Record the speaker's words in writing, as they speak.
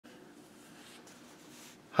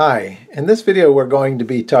Hi, in this video we're going to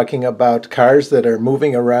be talking about cars that are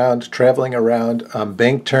moving around, traveling around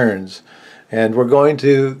bank turns, and we're going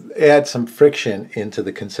to add some friction into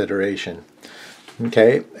the consideration.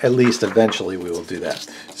 Okay, at least eventually we will do that.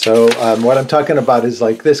 So what I'm talking about is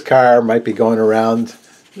like this car might be going around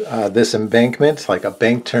this embankment, like a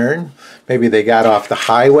bank turn. Maybe they got off the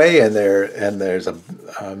highway and there's a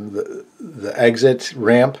the exit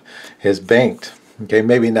ramp is banked. Okay,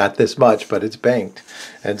 maybe not this much, but it's banked.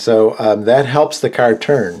 And so that helps the car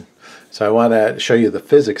turn. So I want to show you the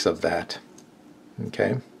physics of that.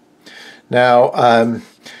 Okay. Now,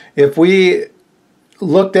 if we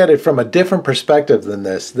looked at it from a different perspective than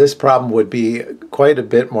this problem would be quite a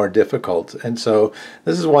bit more difficult. And so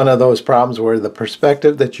this is one of those problems where the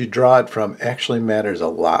perspective that you draw it from actually matters a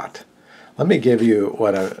lot. Let me give you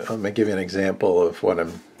an example of what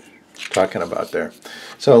I'm talking about there.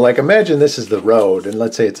 So like imagine this is the road, and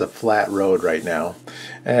let's say it's a flat road right now,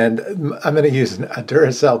 and I'm going to use a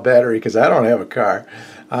Duracell battery because I don't have a car.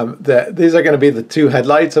 These are going to be the two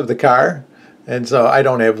headlights of the car, and so I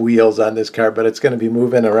don't have wheels on this car, but it's going to be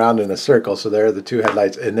moving around in a circle. So there are the two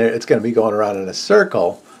headlights, and there it's going to be going around in a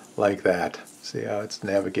circle like that. See how it's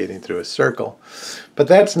navigating through a circle? But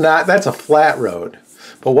that's a flat road.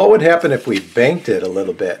 But what would happen if we banked it a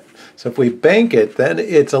little bit? So if we bank it, then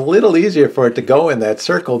it's a little easier for it to go in that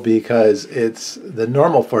circle because it's the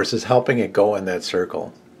normal force is helping it go in that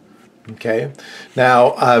circle. Okay.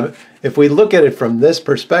 Now, if we look at it from this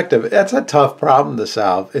perspective, that's a tough problem to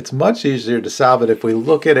solve. It's much easier to solve it if we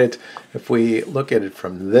look at it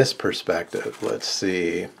from this perspective. Let's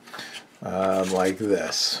see, like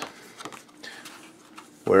this,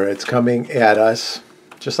 where it's coming at us.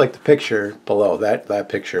 Just like the picture below, that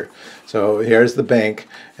picture. So here's the bank,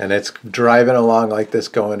 and it's driving along like this,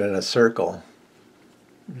 going in a circle,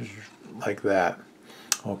 like that.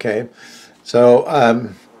 Okay, so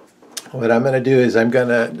what I'm going to do is I'm going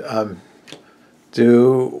to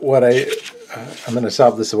I'm going to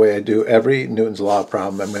solve this the way I do every Newton's Law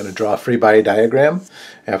problem. I'm going to draw a free body diagram.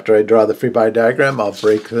 After I draw the free body diagram, I'll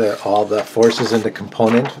break all the forces into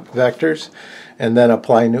component vectors, and then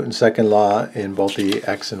apply Newton's second law in both the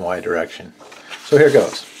x and y direction. So here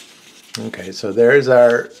goes. Okay, so there's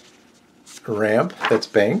our ramp that's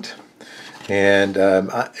banked. And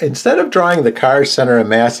instead of drawing the car's center of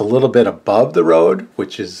mass a little bit above the road,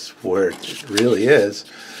 which is where it really is,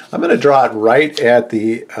 I'm going to draw it right at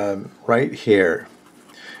the, right here.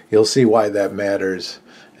 You'll see why that matters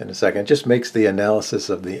in a second. It just makes the analysis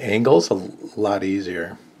of the angles a lot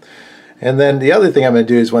easier. And then the other thing I'm going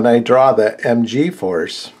to do is when I draw the mg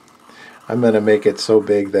force, I'm going to make it so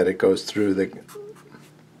big that it goes through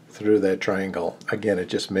that triangle. Again, it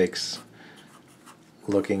just makes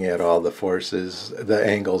looking at all the forces, the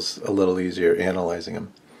angles, a little easier, analyzing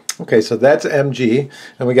them. Okay, so that's mg,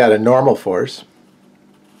 and we got a normal force,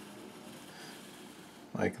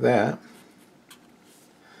 like that.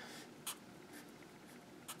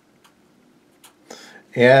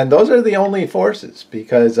 And those are the only forces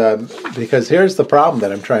because here's the problem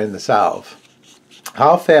that I'm trying to solve.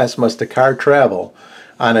 How fast must a car travel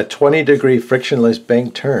on a 20-degree frictionless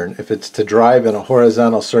bank turn if it's to drive in a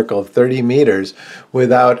horizontal circle of 30 meters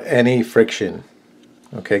without any friction?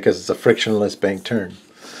 Okay, because it's a frictionless bank turn.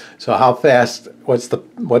 So how fast, what's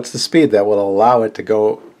the speed that will allow it to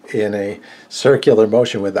go in a circular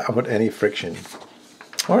motion without any friction?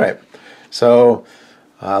 All right, so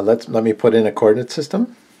let me put in a coordinate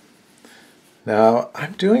system. Now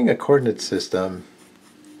I'm doing a coordinate system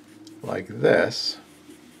like this.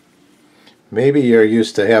 Maybe you're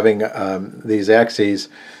used to having these axes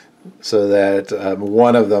so that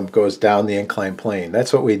one of them goes down the inclined plane.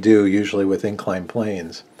 That's what we do usually with inclined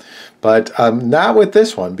planes. But not with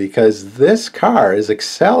this one, because this car is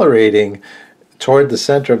accelerating toward the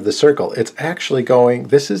center of the circle. It's actually going,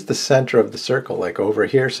 this is the center of the circle, like over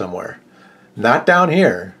here somewhere. Not down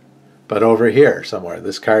here, but over here somewhere.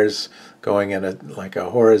 This car's going in like a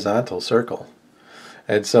horizontal circle.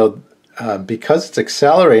 And so because it's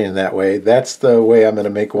accelerating that way, that's the way I'm going to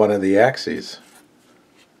make one of the axes.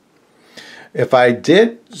 If I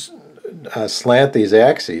did slant these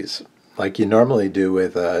axes, like you normally do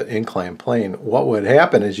with an inclined plane, what would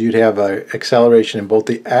happen is you'd have an acceleration in both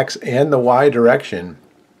the x and the y direction,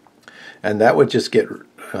 and that would just get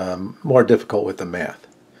more difficult with the math.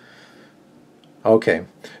 Okay,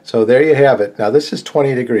 so there you have it. Now this is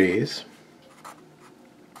 20 degrees.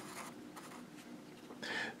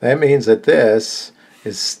 That means that this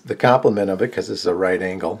is the complement of it because this is a right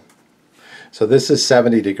angle. So this is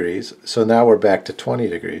 70 degrees. So now we're back to 20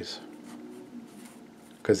 degrees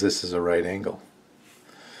because this is a right angle.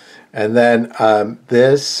 And then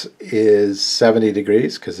this is 70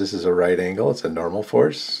 degrees because this is a right angle. It's a normal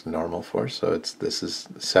force, So this is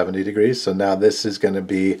 70 degrees. So now this is going to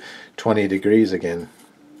be 20 degrees again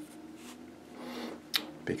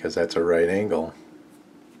because that's a right angle.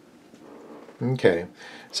 Okay,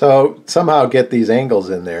 so somehow get these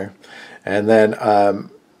angles in there, and then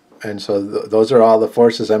those are all the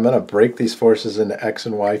forces. I'm going to break these forces into x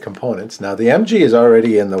and y components. Now the mg is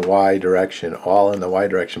already in the y direction, all in the y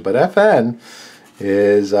direction, but Fn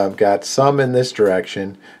is got some in this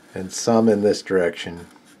direction and some in this direction.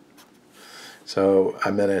 So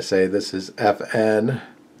I'm going to say this is Fn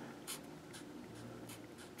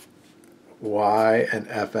y and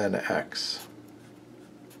Fn x.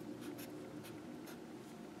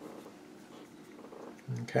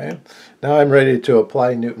 Okay, now I'm ready to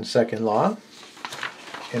apply Newton's second law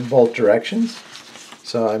in both directions.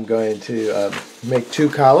 So I'm going to make two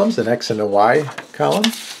columns, an x and a y column.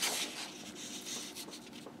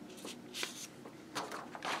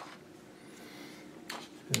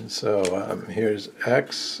 And so here's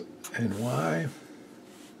x and y.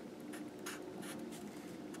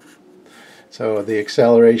 So the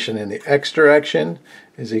acceleration in the x direction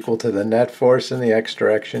is equal to the net force in the x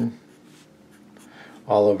direction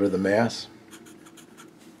all over the mass,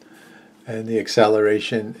 and the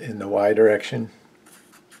acceleration in the y direction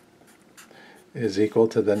is equal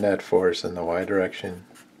to the net force in the y direction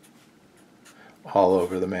all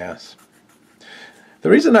over the mass. The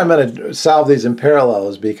reason I'm going to solve these in parallel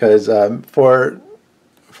is because for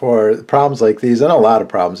problems like these, and a lot of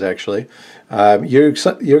problems actually, you're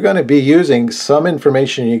going to be using some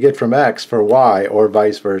information you get from x for y or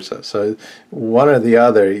vice versa. So one or the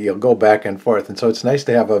other, you'll go back and forth. And so it's nice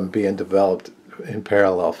to have them being developed in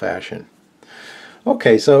parallel fashion.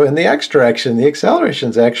 Okay, so in the x direction, the acceleration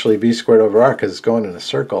is actually v squared over r because it's going in a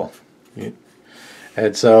circle.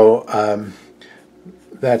 And so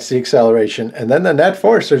that's the acceleration. And then the net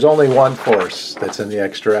force, there's only one force that's in the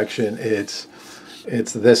x direction. It's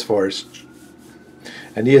this force.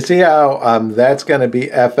 And you see how that's going to be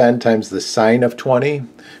Fn times the sine of 20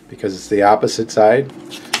 because it's the opposite side.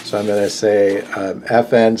 So I'm going to say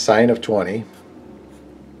Fn sine of 20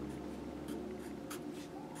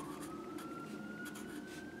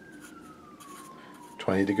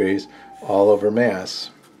 degrees all over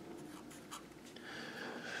mass.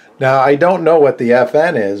 Now I don't know what the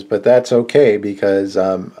Fn is, but that's okay because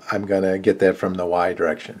I'm going to get that from the y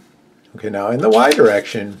direction. Okay, now in the y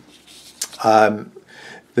direction,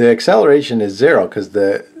 the acceleration is 0 because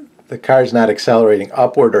the car's not accelerating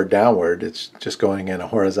upward or downward. It's just going in a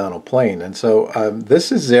horizontal plane. And so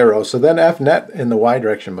this is 0. So then F net in the y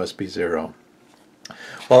direction must be 0.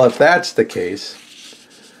 Well, if that's the case,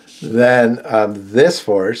 then this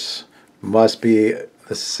force must be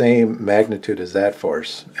the same magnitude as that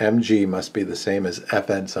force. mg must be the same as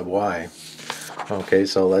Fn sub y. Okay,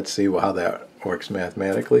 so let's see how that works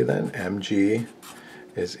mathematically then. mg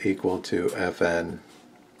is equal to Fn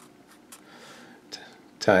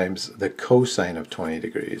times the cosine of 20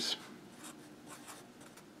 degrees.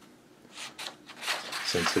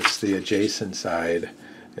 Since it's the adjacent side,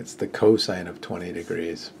 it's the cosine of 20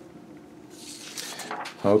 degrees.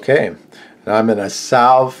 Okay, now I'm going to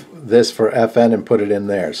solve this for Fn and put it in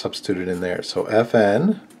there, substitute it in there. So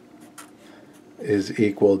Fn is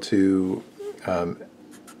equal to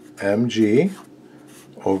mg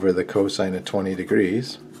over the cosine of 20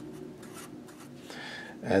 degrees.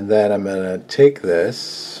 And then I'm going to take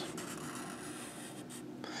this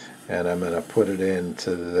and I'm going to put it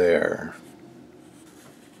into there.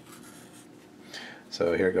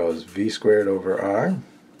 So here goes v squared over r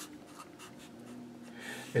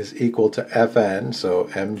is equal to Fn, so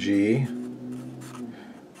mg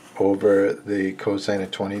over the cosine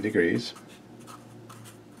of 20 degrees.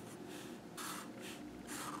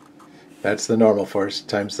 That's the normal force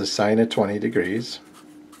times the sine of 20 degrees.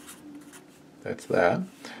 That's that,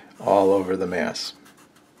 all over the mass.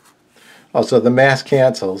 Also, the mass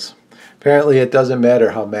cancels. Apparently it doesn't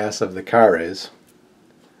matter how massive the car is.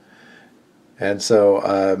 And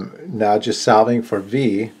so now just solving for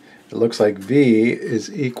v, it looks like v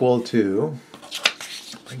is equal to,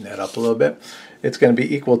 bring that up a little bit, it's going to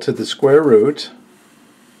be equal to the square root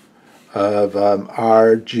of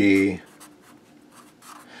rg,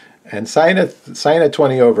 and sine of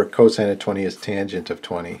 20 over cosine of 20 is tangent of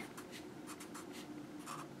 20.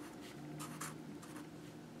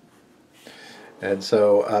 And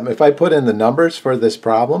so if I put in the numbers for this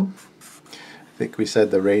problem, I think we said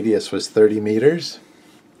the radius was 30 meters.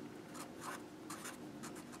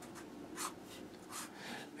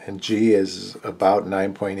 And g is about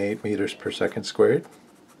 9.8 meters per second squared.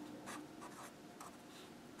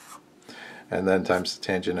 and then times the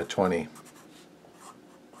tangent of 20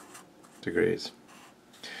 degrees.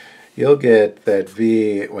 You'll get that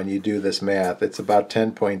V, when you do this math, it's about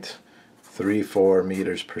 10.34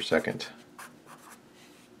 meters per second.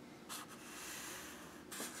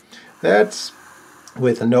 That's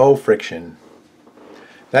with no friction.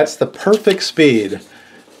 That's the perfect speed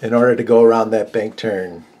in order to go around that bank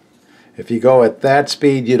turn. If you go at that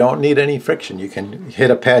speed, you don't need any friction. You can hit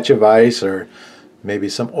a patch of ice or maybe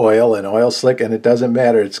some oil, an oil slick, and it doesn't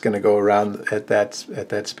matter. It's going to go around at that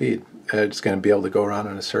speed. It's going to be able to go around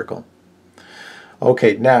in a circle.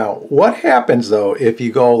 Okay, now what happens though if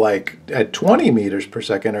you go like at 20 meters per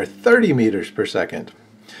second or 30 meters per second?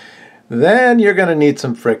 Then you're going to need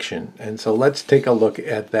some friction. And so let's take a look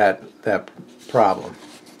at that problem.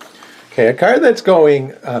 Okay, a car that's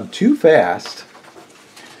going too fast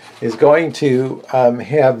is going to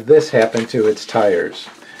have this happen to its tires.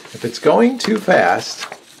 If it's going too fast,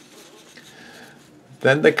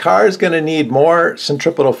 then the car is going to need more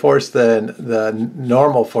centripetal force than the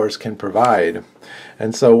normal force can provide.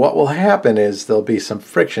 And so what will happen is there'll be some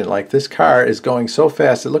friction. Like this car is going so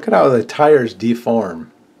fast, look at how the tires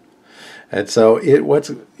deform. And so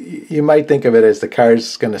you might think of it as the car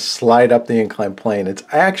is going to slide up the inclined plane. It's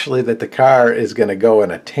actually that the car is going to go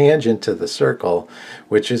in a tangent to the circle,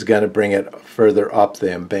 which is going to bring it further up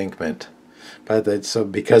the embankment. So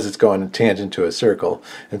because it's going in tangent to a circle.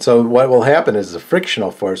 And so what will happen is the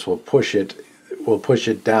frictional force will push it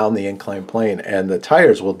down the inclined plane, and the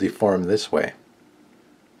tires will deform this way.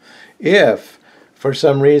 If for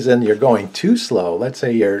some reason you're going too slow, let's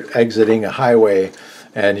say you're exiting a highway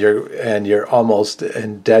and you're almost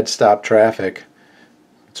in dead stop traffic,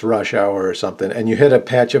 it's rush hour or something, and you hit a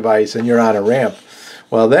patch of ice and you're on a ramp,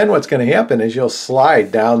 well then what's going to happen is you'll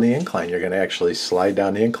slide down the incline. You're going to actually slide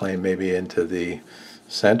down the incline maybe into the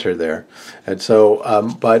center there. And so,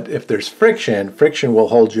 but if there's friction will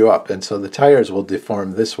hold you up, and so the tires will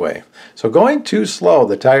deform this way. So going too slow,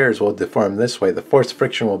 the tires will deform this way. The force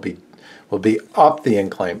friction will be up the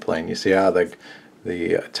inclined plane. You see how the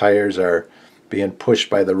tires are being pushed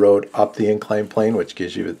by the road up the inclined plane, which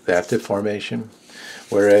gives you that deformation.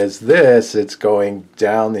 Whereas this, it's going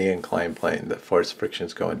down the inclined plane. The force friction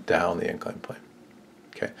is going down the inclined plane.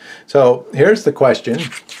 Okay, so here's the question.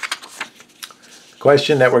 The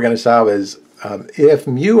question that we're going to solve is if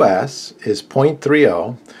mu s is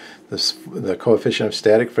 0.30, the coefficient of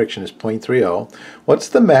static friction is 0.30, what's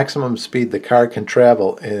the maximum speed the car can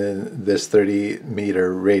travel in this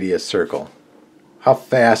 30-meter radius circle? How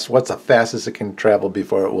fast, what's the fastest it can travel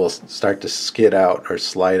before it will start to skid out or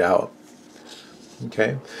slide out?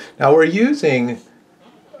 Okay, now we're using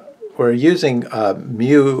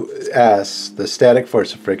mu s, the static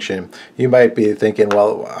force of friction. You might be thinking,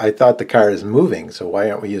 well, I thought the car is moving, so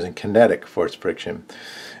why aren't we using kinetic force friction?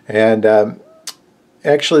 And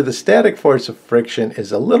actually, the static force of friction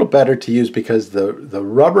is a little better to use because the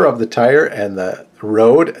rubber of the tire and the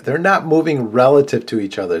road, they're not moving relative to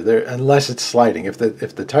each other unless it's sliding. If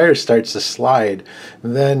the tire starts to slide,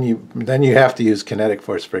 then you have to use kinetic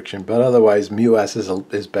force friction, but otherwise mu s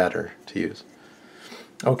is better to use.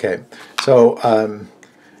 Okay, so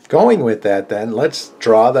going with that then, let's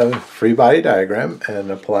draw the free body diagram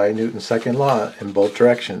and apply Newton's second law in both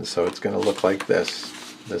directions. So it's going to look like this.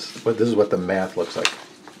 This is what the math looks like.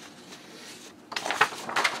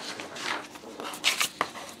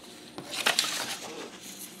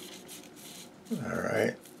 All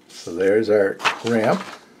right, so there's our ramp.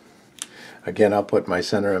 Again, I'll put my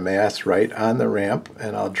center of mass right on the ramp,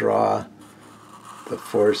 and I'll draw the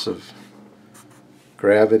force of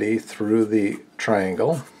gravity through the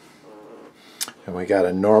triangle. And we got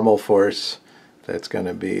a normal force that's going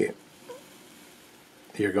to be,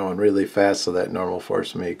 you're going really fast, so that normal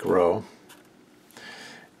force may grow.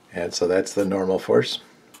 And so that's the normal force.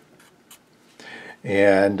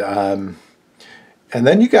 And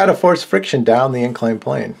then you got a force friction down the inclined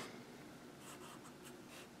plane.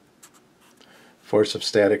 Force of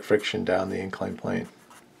static friction down the inclined plane.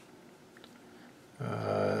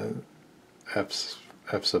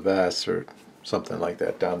 F sub s or something like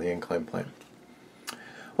that down the inclined plane.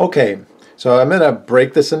 Okay, so I'm going to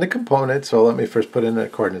break this into components. So let me first put in a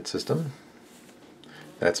coordinate system.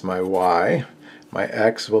 That's my y. My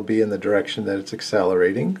x will be in the direction that it's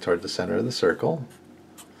accelerating toward the center of the circle.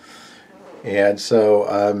 And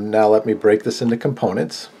so now let me break this into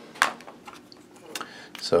components.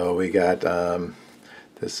 So we got,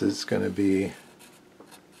 this is going to be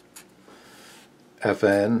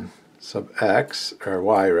Fn sub x, or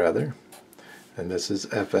y rather, and this is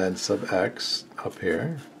Fn sub x up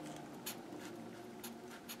here.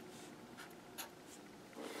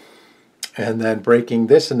 And then breaking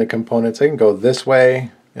this into components, I can go this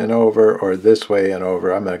way and over or this way and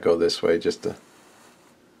over. I'm going to go this way just to,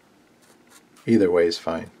 either way is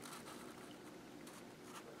fine.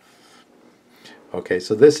 Okay,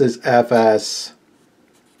 so this is Fs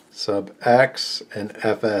sub x and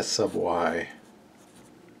Fs sub y.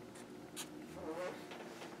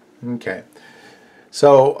 Okay,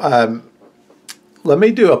 so let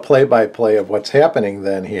me do a play-by-play of what's happening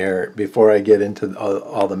then here before I get into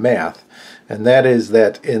all the math. And that is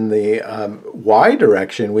that in the y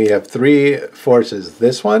direction we have three forces.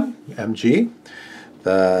 This one, mg,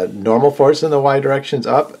 the normal force in the y direction is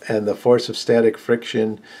up, and the force of static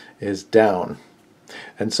friction is down.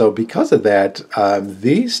 And so because of that,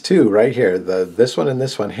 these two right here, this one and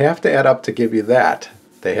this one, have to add up to give you that.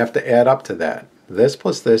 They have to add up to that. This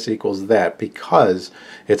plus this equals that because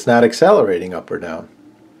it's not accelerating up or down.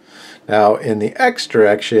 Now in the x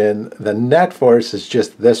direction, the net force is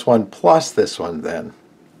just this one plus this one then.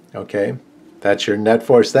 Okay, that's your net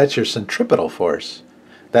force, that's your centripetal force.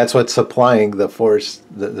 That's what's supplying the force,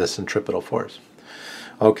 the centripetal force.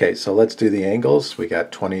 Okay, so let's do the angles. We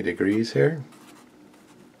got 20 degrees here.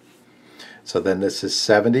 So then this is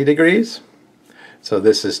 70 degrees. So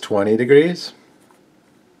this is 20 degrees.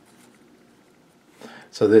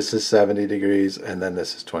 So this is 70 degrees, and then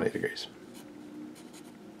this is 20 degrees.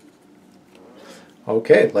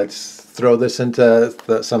 Okay, let's throw this into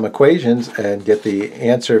some equations and get the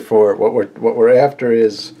answer for what we're after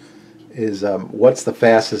is what's the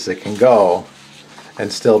fastest it can go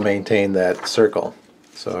and still maintain that circle.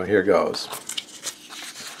 So here goes.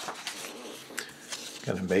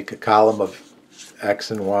 Going to make a column of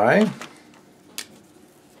x and y.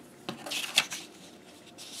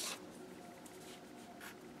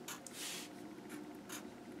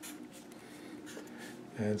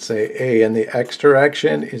 And say A in the x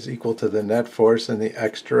direction is equal to the net force in the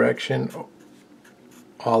x direction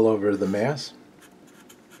all over the mass.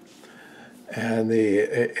 And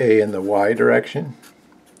the A in the y direction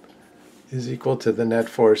is equal to the net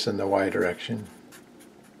force in the y direction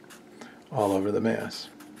all over the mass.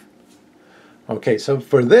 Okay, so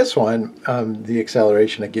for this one, the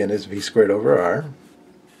acceleration again is v squared over r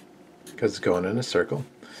because it's going in a circle.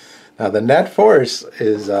 Now the net force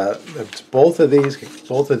is it's both of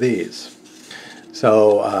these.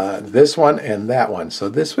 So this one and that one. So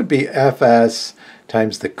this would be Fs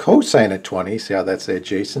times the cosine of 20. See how that's the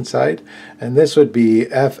adjacent side? And this would be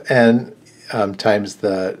Fn times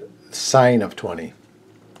the sine of 20.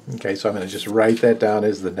 Okay, so I'm going to just write that down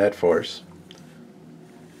as the net force.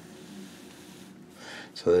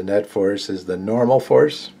 So the net force is the normal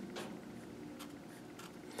force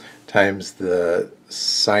times the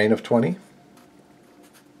sine of 20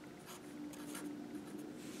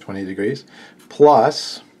 degrees,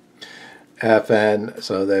 plus Fn,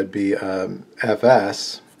 so that'd be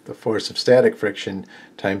Fs, the force of static friction,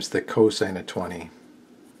 times the cosine of 20.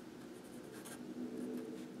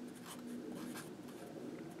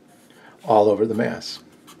 All over the mass.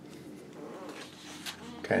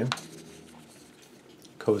 Okay.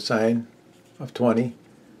 Cosine of 20,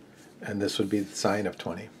 and this would be the sine of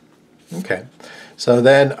 20. Okay, so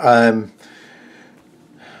then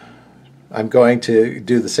I'm going to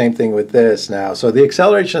do the same thing with this now. So the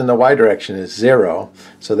acceleration in the y direction is 0,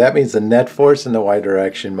 so that means the net force in the y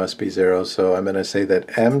direction must be 0. So I'm going to say that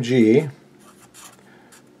mg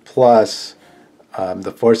plus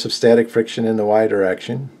the force of static friction in the y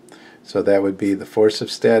direction, so that would be the force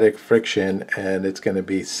of static friction, and it's going to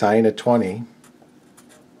be sine of 20.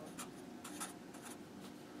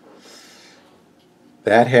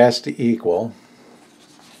 That has to equal,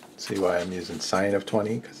 see why I'm using sine of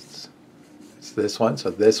 20, because it's this one, so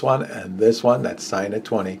this one and this one, that's sine of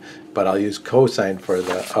 20, but I'll use cosine for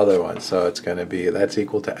the other one, so it's going to be, that's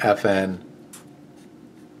equal to Fn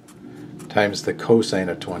times the cosine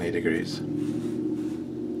of 20 degrees.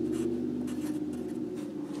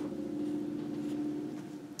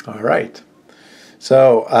 All right,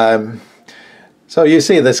 so so you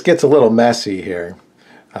see this gets a little messy here.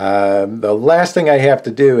 The last thing I have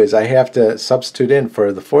to do is I have to substitute in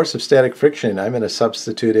for the force of static friction. I'm going to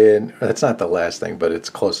substitute in, that's not the last thing, but it's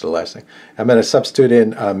close to the last thing. I'm going to substitute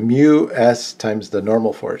in mu s times the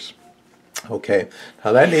normal force. Okay,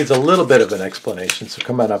 now that needs a little bit of an explanation, so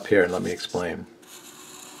come on up here and let me explain.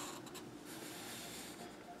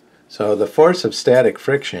 So the force of static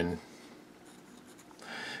friction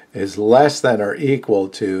is less than or equal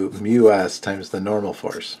to mu s times the normal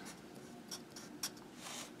force.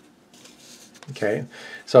 Okay,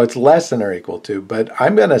 so it's less than or equal to, but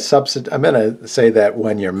I'm going to say that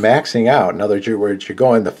when you're maxing out, in other words, you're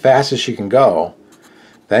going the fastest you can go,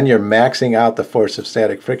 then you're maxing out the force of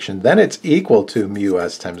static friction. Then it's equal to mu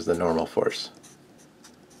s times the normal force.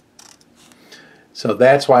 So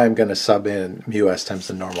that's why I'm going to sub in mu s times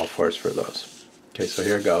the normal force for those. Okay, so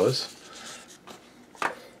here goes.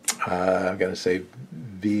 I'm going to say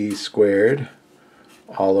v squared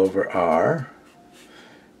all over r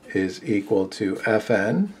is equal to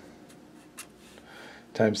Fn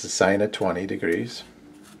times the sine of 20 degrees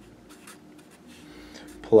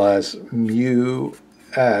plus mu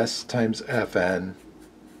s times Fn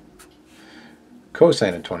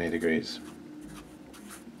cosine of 20 degrees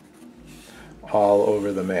all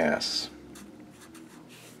over the mass.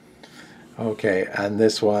 Okay, on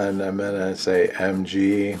this one I'm going to say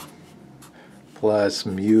mg plus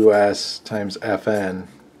mu s times Fn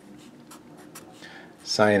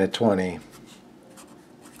sine of 20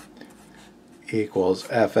 equals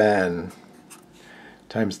Fn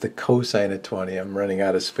times the cosine of 20. I'm running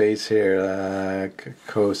out of space here.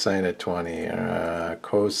 Cosine of 20.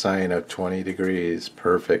 Cosine of 20 degrees.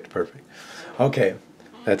 Perfect, perfect. Okay,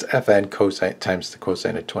 that's Fn cosine times the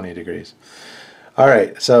cosine of 20 degrees. All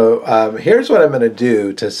right, so here's what I'm going to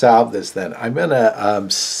do to solve this then. I'm going to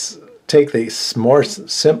take the more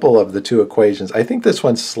simple of the two equations. I think this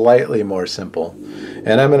one's slightly more simple.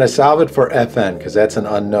 And I'm going to solve it for Fn because that's an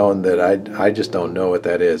unknown that I just don't know what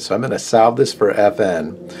that is. So I'm going to solve this for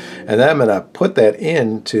Fn. And then I'm going to put that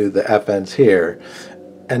into the Fn's here.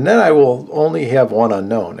 And then I will only have one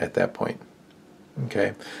unknown at that point.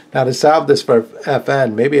 Okay. Now to solve this for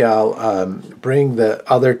Fn, maybe I'll bring the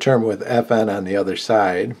other term with Fn on the other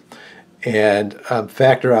side and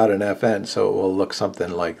factor out an Fn so it will look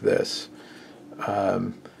something like this.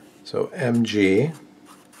 So mg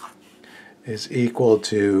is equal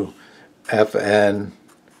to Fn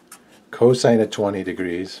cosine of 20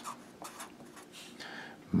 degrees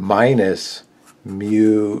minus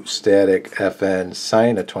mu static Fn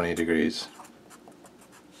sine of 20 degrees.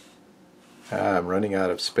 I'm running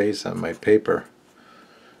out of space on my paper.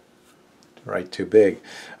 Right, too big.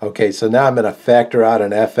 Okay, so now I'm going to factor out an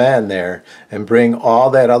Fn there and bring all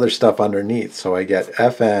that other stuff underneath. So I get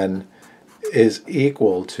Fn is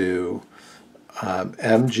equal to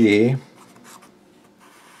mg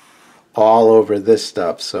all over this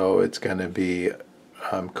stuff. So it's going to be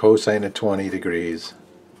cosine of 20 degrees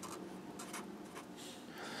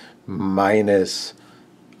minus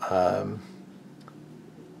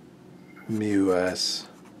mu s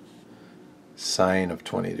sine of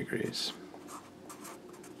 20 degrees.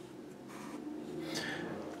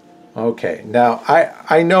 Okay, now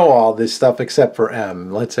I know all this stuff except for m.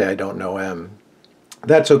 Let's say I don't know m.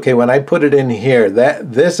 That's okay. When I put it in here,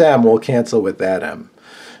 this m will cancel with that m.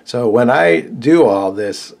 So when I do all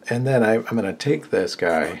this, and then I'm going to take this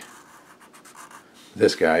guy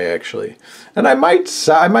actually, and I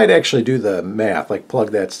might actually do the math, like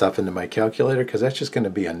plug that stuff into my calculator, because that's just going to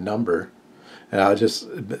be a number, and I'll just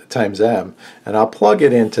times m, and I'll plug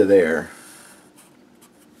it into there.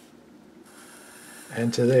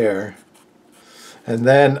 Into there, and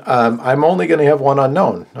then I'm only going to have one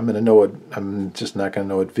unknown. I'm just not going to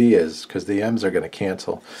know what v is because the m's are going to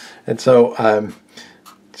cancel. And so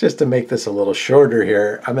just to make this a little shorter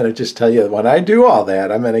here, I'm going to just tell you when I do all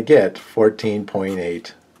that, I'm going to get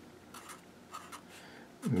 14.8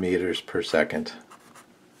 meters per second.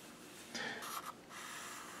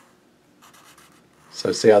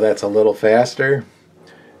 So see how that's a little faster?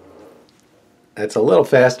 That's a little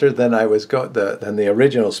faster than I was than the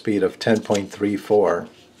original speed of 10.34.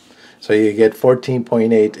 So you get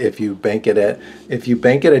 14.8 if you bank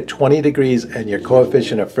it at 20 degrees and your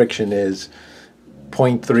coefficient of friction is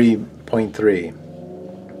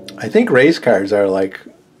 0.3. I think race cars are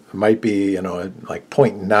might be like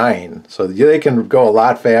 0.9, so they can go a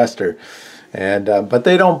lot faster. And but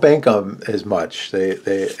they don't bank them as much.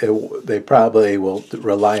 They probably will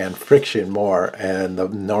rely on friction more and the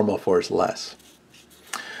normal force less.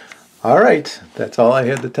 All right, that's all I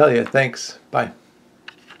had to tell you. Thanks. Bye.